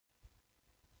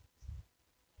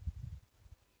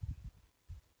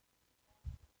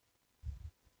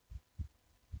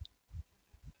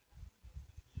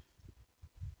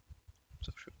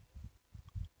So true.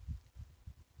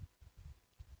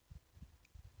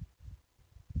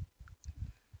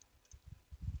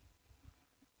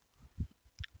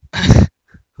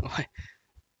 Why?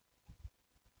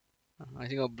 I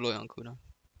think I'll blow it on cooldown.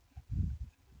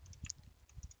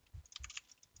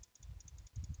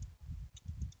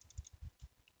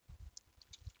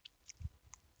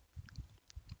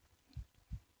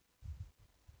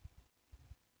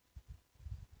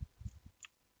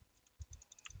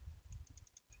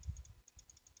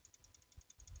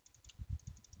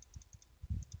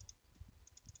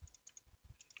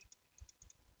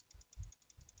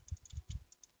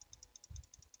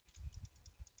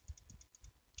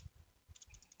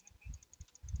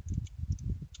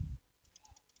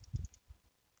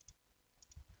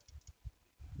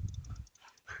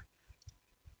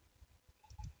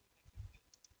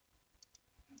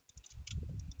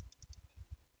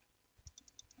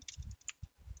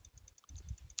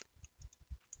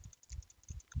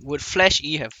 Would Flash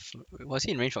E have? Was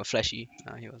he in range for Flash E?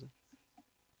 No, he wasn't.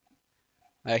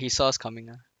 He saw us coming.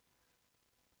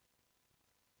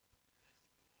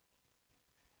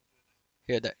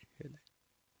 Hear that. Hear that.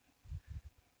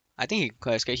 I think he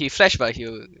quite scared. He flashed, but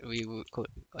we would could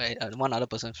one other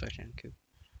person flash and kill.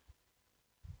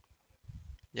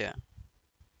 Yeah.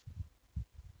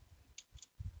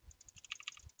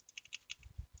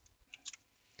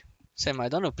 Sam, I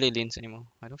don't want to play lanes anymore.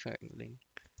 I don't feel like lane.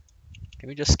 Can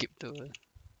we just skip the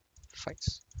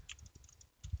fights?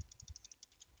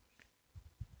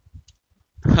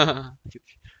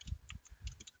 Huge.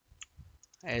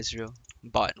 Ezreal.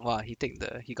 But wow, he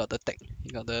got the tech. He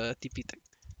got the TP tech.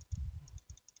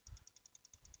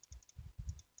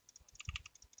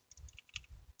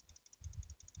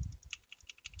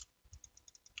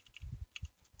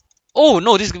 Oh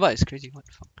no, this guy is crazy. What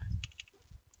the fuck?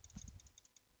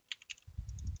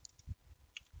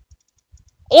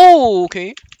 Oh,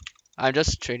 okay. I'm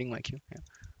just trading my Q. Yeah.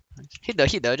 Nice.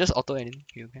 Hit the just auto anything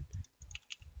you can.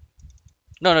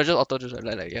 No, just auto just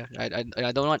like yeah. I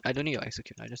don't need your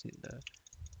execute. I just need the.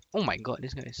 Oh my god,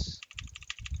 this guy is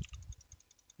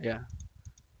yeah.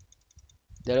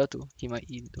 The other two, he might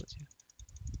eat towards you.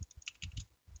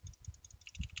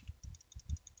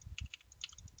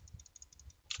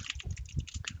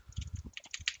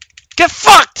 Get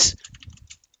fucked!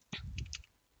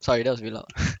 Sorry, that was really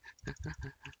loud.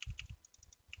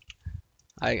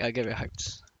 I get very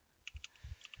hyped.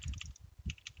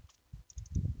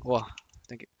 Wow,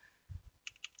 thank you.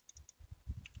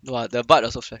 Wow, the butt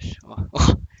also flash. Wow.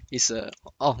 He's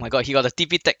oh my god, he got a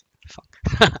TP tech. Fuck.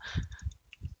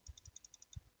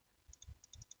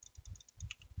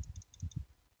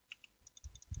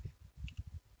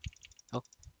 Oh,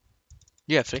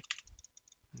 you have flick?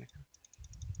 Okay.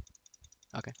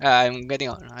 Okay. I'm getting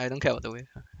out. I don't care about the wave.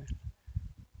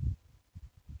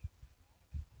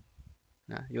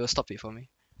 Nah, you will stop it for me.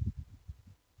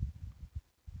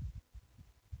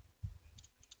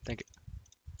 Thank you.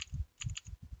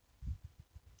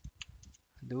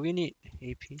 Do we need AP?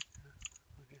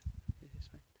 Okay. This is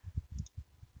fine.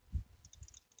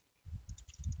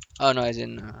 Oh no, as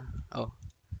in oh.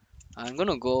 I'm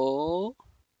gonna go.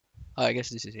 Oh, I guess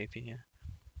this is AP. Yeah.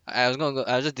 I was gonna go.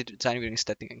 I was just deciding between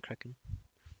static and Kraken.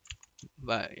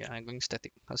 But yeah, I'm going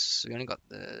static because we only got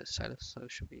the Silas, so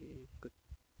it should be good.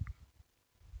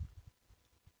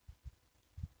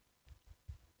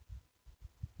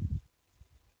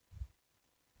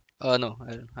 No,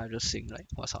 I don't. I'm just seeing like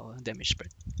what's our damage spread.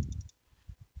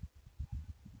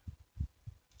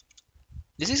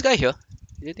 Is this guy here?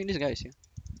 Do you think this guy is here?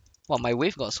 Wow, my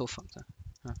wave got so fucked.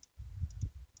 Huh.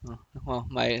 Oh, well,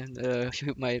 my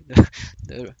my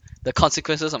the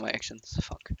consequences of my actions.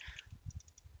 Fuck.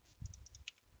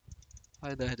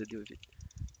 Why do I have to deal with it?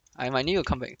 I might need to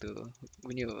come back to.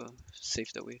 We need to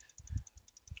save the wave.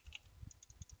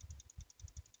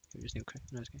 We just need to crack.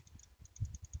 No, it's okay.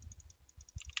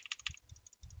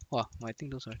 Wow, I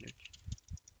think those are.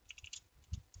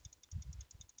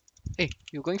 Hey,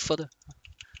 you're going further.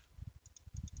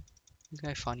 This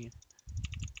guy funny.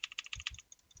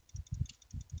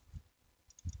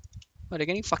 Oh, they're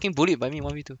getting fucking bullied by me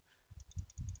 1v2.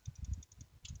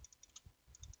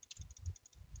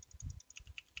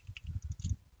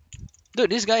 Dude,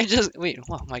 this guy just wait.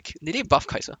 Wow, my did they buff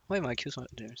Kaiser? Why my Q's not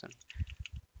there?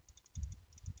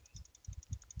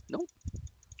 No,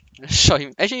 shot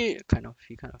him. Actually, kind of.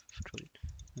 He kind of threw it.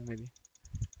 Maybe.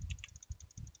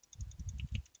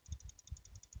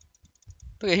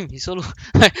 Look at him. He's so low.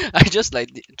 I just like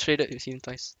traded with him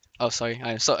twice. Oh, sorry.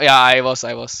 I'm so yeah. I was.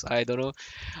 I don't know.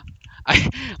 I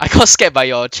I got scared by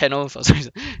your channel for some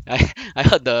reason. I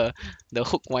heard the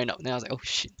hook wind up. Then I was like, oh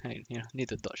shit. I need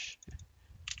to dodge.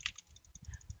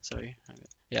 Sorry.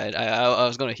 Yeah, I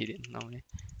was gonna hit it normally.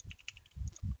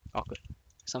 Awkward.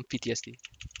 Some PTSD.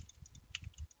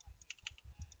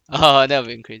 Oh, that would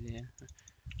be crazy. Yeah.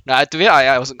 Nah, to be honest,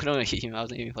 I wasn't gonna hit him. I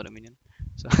wasn't aiming for the minion.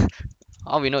 So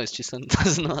all we know is Tristan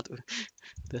doesn't know how to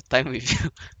the time with you.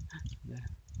 Yeah.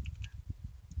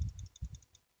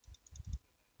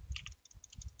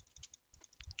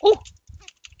 Oh,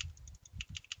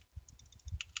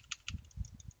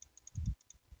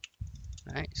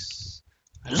 nice.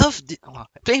 I love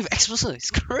playing with Explosive.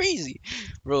 It's crazy,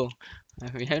 bro.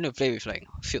 I've been having to play with like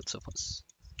field supports.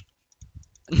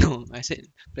 No, I said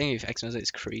playing with Explosive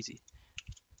is crazy.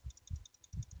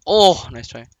 Oh, nice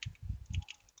try.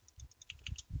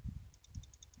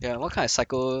 Yeah, what kind of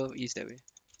cycle is that way?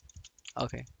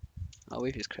 Okay, our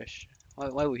wave is crash.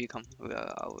 Why would he come?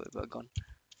 We're gone.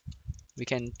 We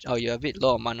can. Oh, you're a bit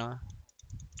low on mana.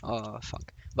 Oh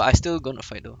fuck. But I still gonna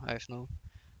fight though. I have no.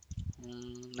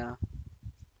 Nah.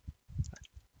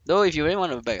 Though if you really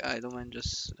want to back, I don't mind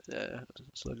just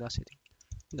slow down hitting.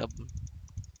 The,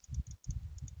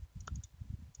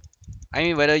 I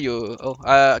mean whether you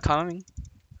coming.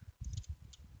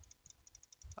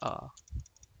 Uh,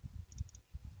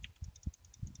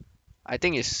 I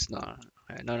think it's no.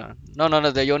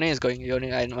 The Yone is going.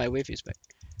 Yone, my wave is back.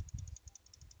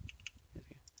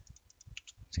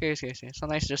 It's okay.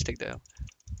 Sometimes just take the.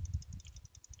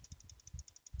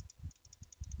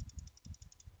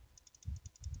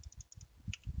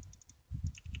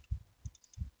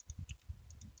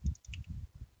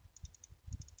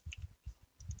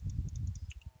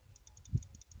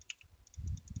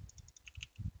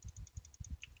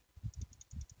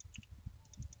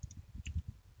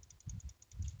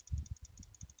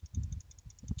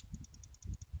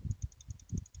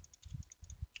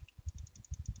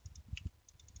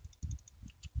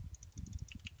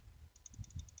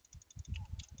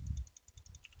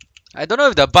 I don't know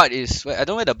if the butt is. I don't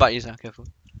know where the butt is. Careful.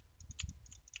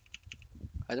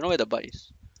 I don't know where the butt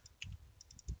is.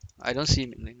 I don't see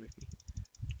mid lane with me.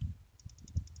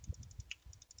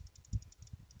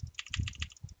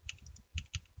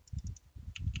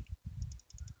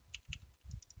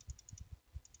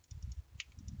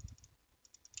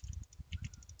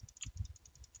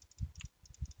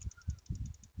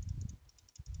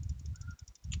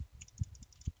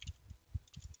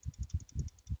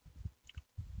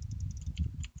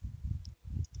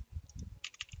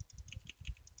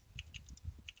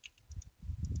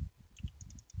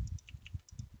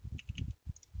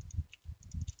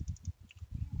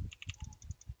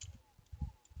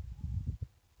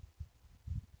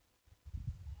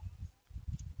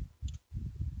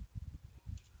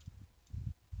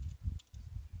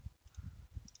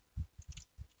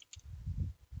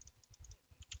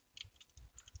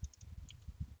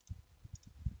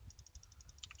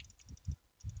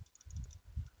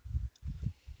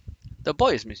 The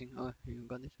boy is missing. Oh, you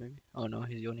got this maybe. Oh no,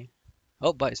 he's Yone.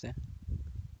 Oh, butt is there.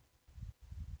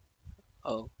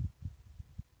 Oh.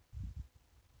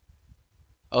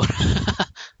 Oh.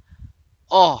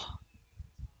 Oh.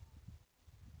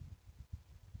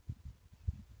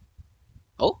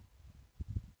 Oh.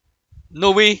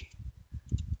 No way.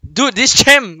 Dude, this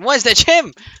Chem! What is that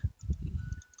Chem?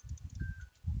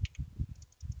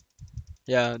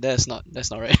 Yeah, that's not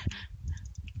right.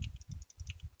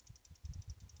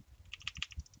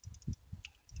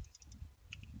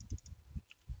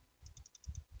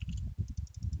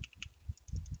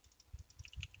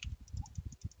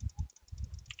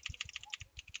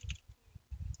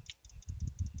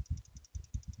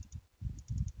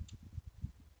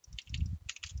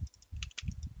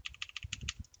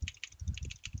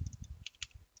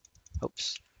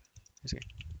 Oops. It's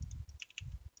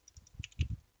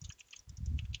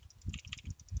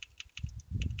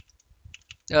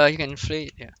okay. You can flay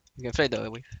it, yeah. You can flay the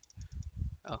wave.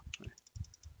 Oh.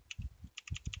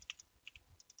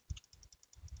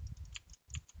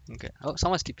 Okay. Oh,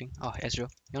 someone's sleeping. Oh, Ezreal.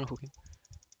 You wanna hook him?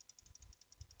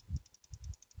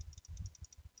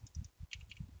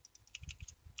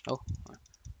 Oh.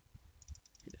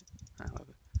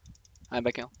 Whatever. I'm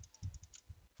back now.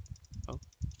 Oh.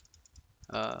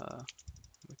 Uh.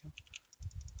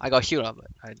 I got healed, but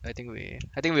I think we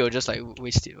will just like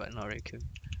waste it, but not really kill.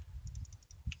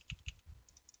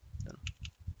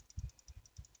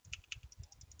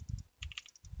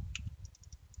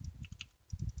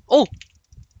 Oh,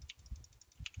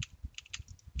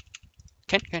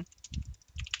 can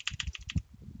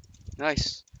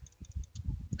nice.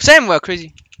 Sam, we're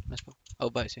crazy. Let's go. Oh,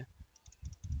 but it's here.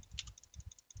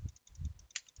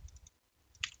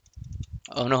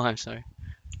 Oh no, I'm sorry.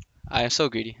 I am so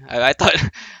greedy. I thought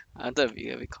I thought it'd be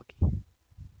a bit cocky.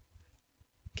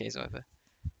 Okay, so whatever.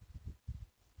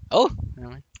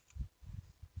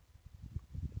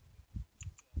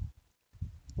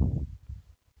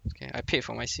 Okay, I paid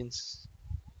for my sins.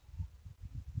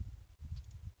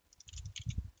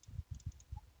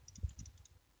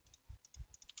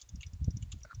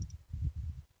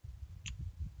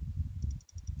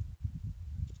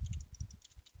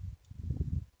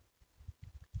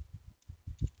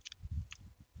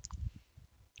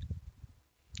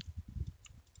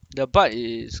 The butt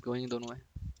is going, don't know why.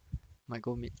 Might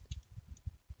go mid.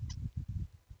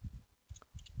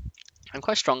 I'm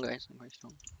quite strong, guys. I'm quite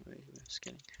strong. Very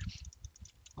scaling.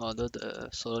 Although the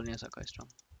Solonians are quite strong.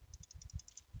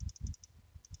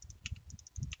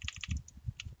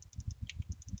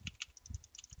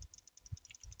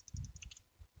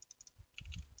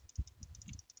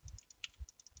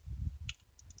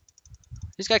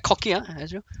 This guy cocky, huh,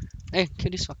 Ezreal? Hey,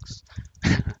 kill these fucks.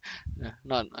 Yeah,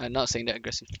 I'm not saying that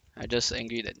aggressively. I'm just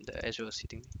angry that the Ezreal was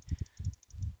hitting me.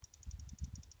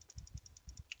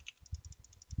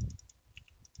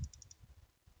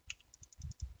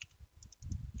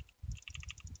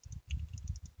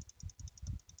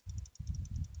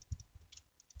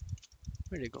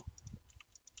 Where'd they go?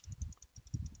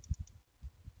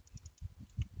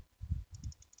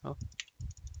 Oh.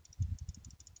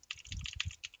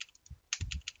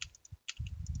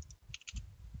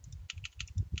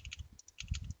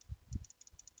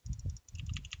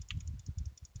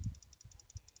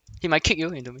 He might kick you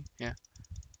into me. Yeah.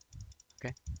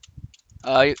 Okay.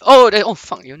 Oh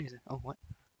fuck, you only. Oh what?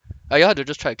 You have to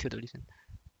just try to kill the Lee Sin.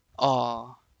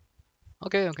 Oh.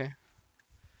 Okay, okay.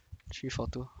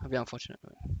 3-4-2. A bit unfortunate.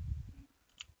 But...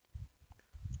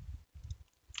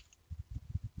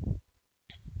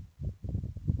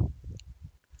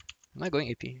 Am I going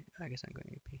AP? I guess I'm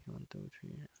going AP. 1, 2, 3.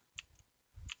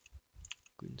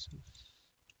 Green sauce.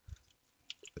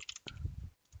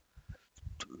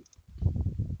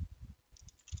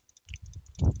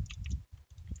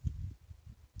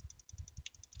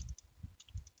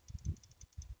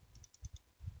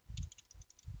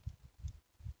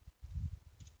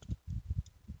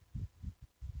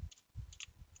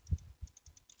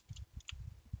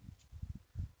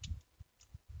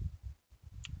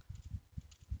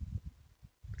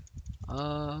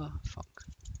 Fuck.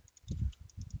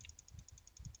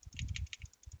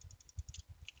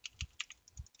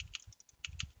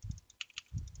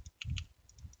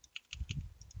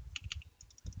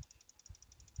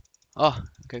 Oh,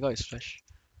 okay, got his flash.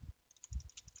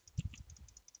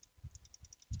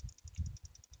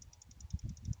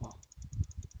 Oh,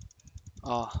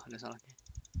 oh, that's not lucky.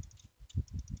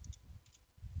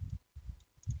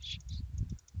 Shit.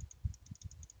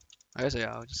 I guess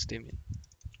yeah, I'll just stay mid.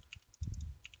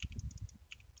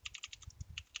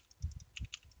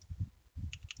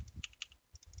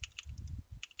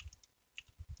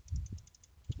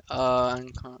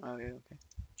 Okay, okay.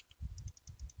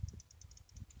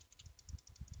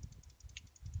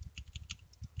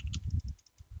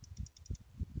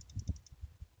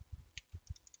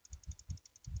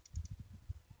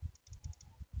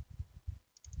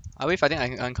 Are we fighting?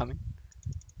 I'm coming.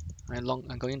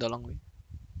 I'm going the long way.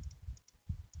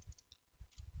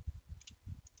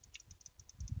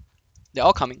 They're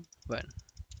all coming, but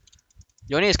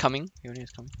Yone is coming. Yone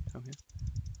is coming from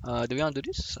here. Do we want to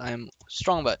do this? I'm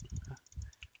strong, but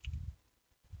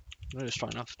I'm not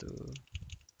strong enough to.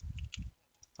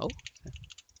 Oh,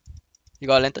 you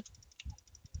got a lantern?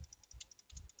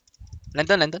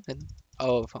 Lantern.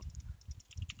 Oh fuck.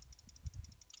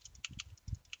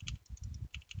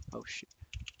 Oh shit.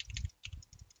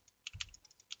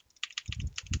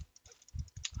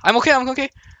 I'm okay. I'm okay.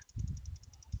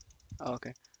 Oh,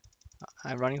 okay.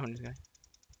 I'm running from this guy.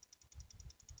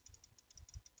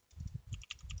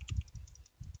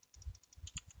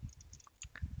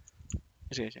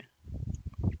 Okay.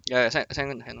 Yeah,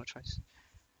 second had no choice.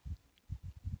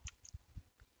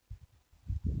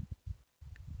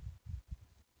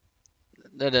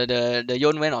 The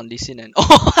Yon went on Lee Sin and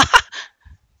oh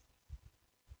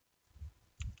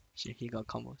shit, he got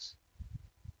combos.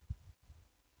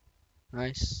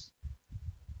 Nice.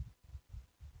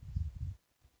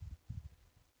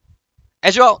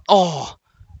 Ezreal! Oh!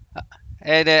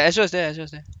 Hey, there, Ezreal's there,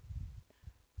 Ezreal's there.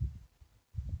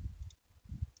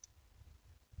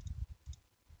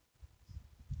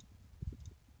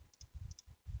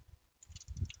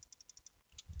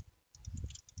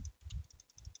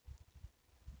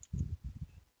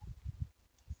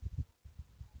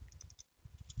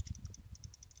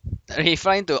 He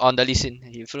flying to on the Lee Sin.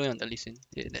 He flew on the Lee Sin.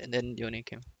 Yeah, then Yone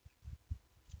came.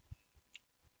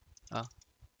 Oh.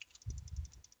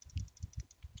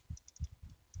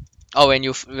 Oh, when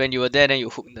you were there, then you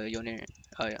hooked the Yone. Right?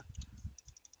 Oh yeah.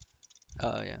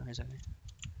 Oh yeah, exactly.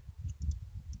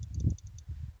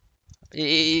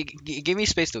 He gave me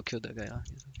space to kill the guy.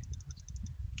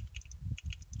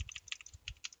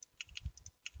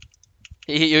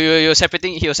 You're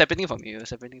separating. He was separating from me. You were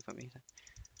separating from me.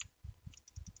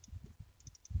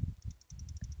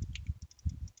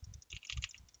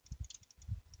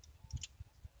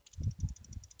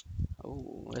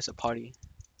 Oh, there's a party.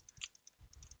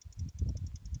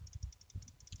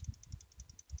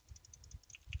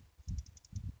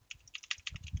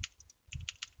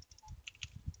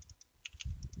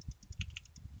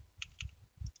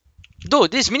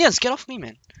 Dude, these minions, get off me,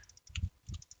 man.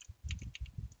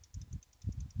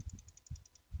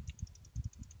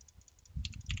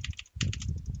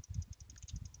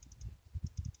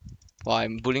 Wow,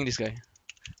 I'm bullying this guy.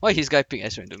 Why his guy pick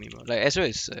Ezreal into me, bro? Like Ezreal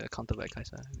is countered by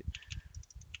Kai'Sa.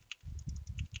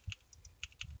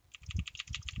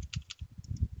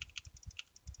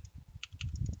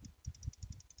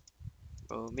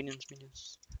 Bro, minions,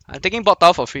 minions. I'm taking bot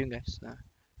tower for free, guys.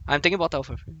 I'm taking bot tower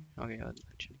for free. Okay,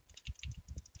 actually.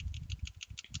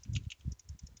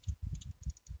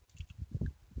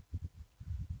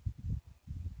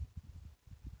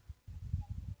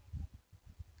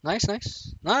 Nice,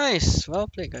 nice, nice. Well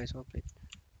played, guys. Well played.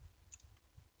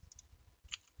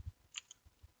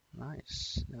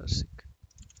 Nice. That was sick.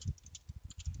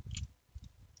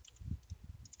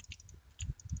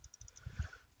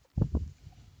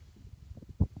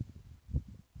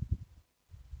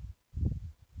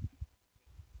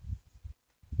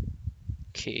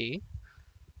 Okay.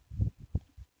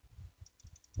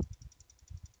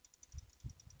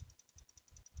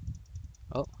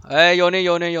 Oh, hey, Yone,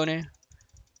 Yone, Yone.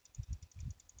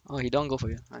 Oh, he don't go for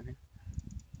you. I mean,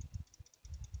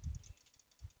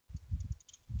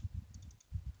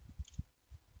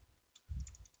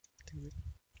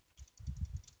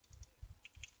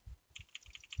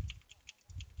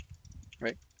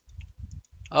 right.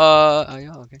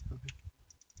 Yeah, okay, okay.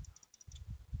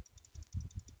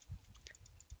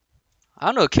 I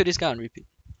don't know, kill this guy on repeat.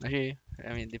 Actually,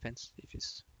 I mean, it depends if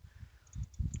it's.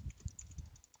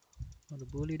 Want to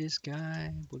bully this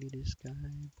guy, bully this guy,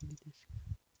 bully this.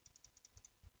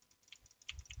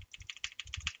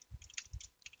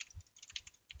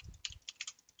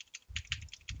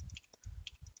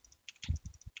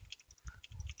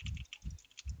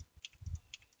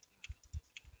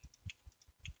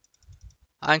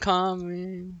 I'm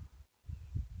coming.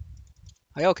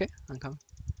 Are you okay? I'm coming.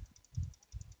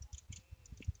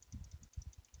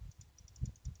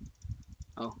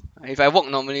 Oh, if I walk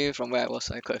normally from where I was,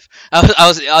 I could have. I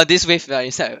was this wave.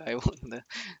 Instead, I walked the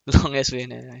longest way.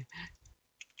 And then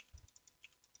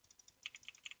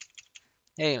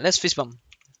hey, let's fist bump.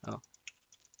 Oh,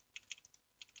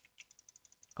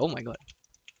 oh my god.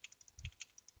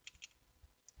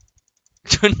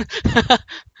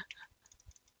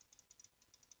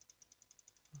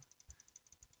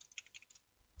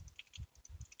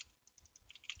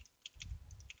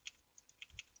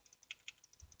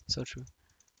 So true.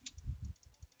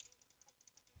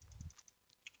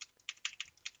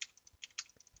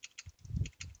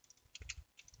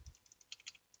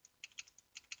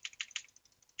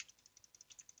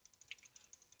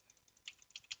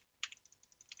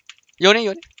 Yone,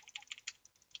 Yone.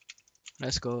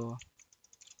 Let's go.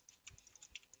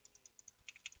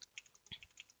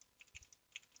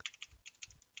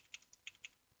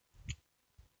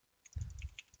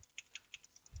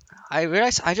 I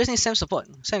realized I just need Sam support.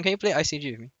 Sam, can you play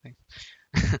ICG with me? Thanks.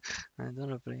 I don't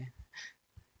want to play.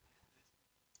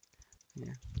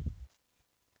 Yeah,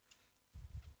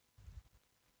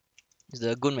 it's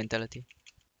the good mentality.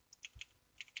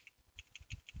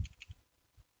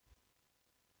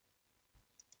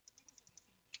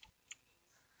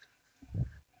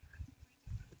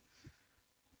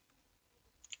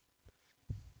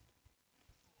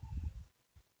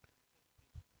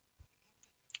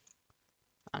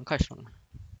 I'm quite strong.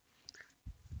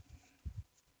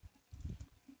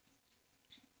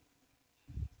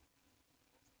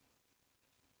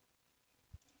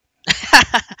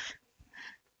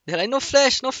 They're like, no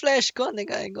flash, no flash. Go on the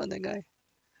guy, go on the guy.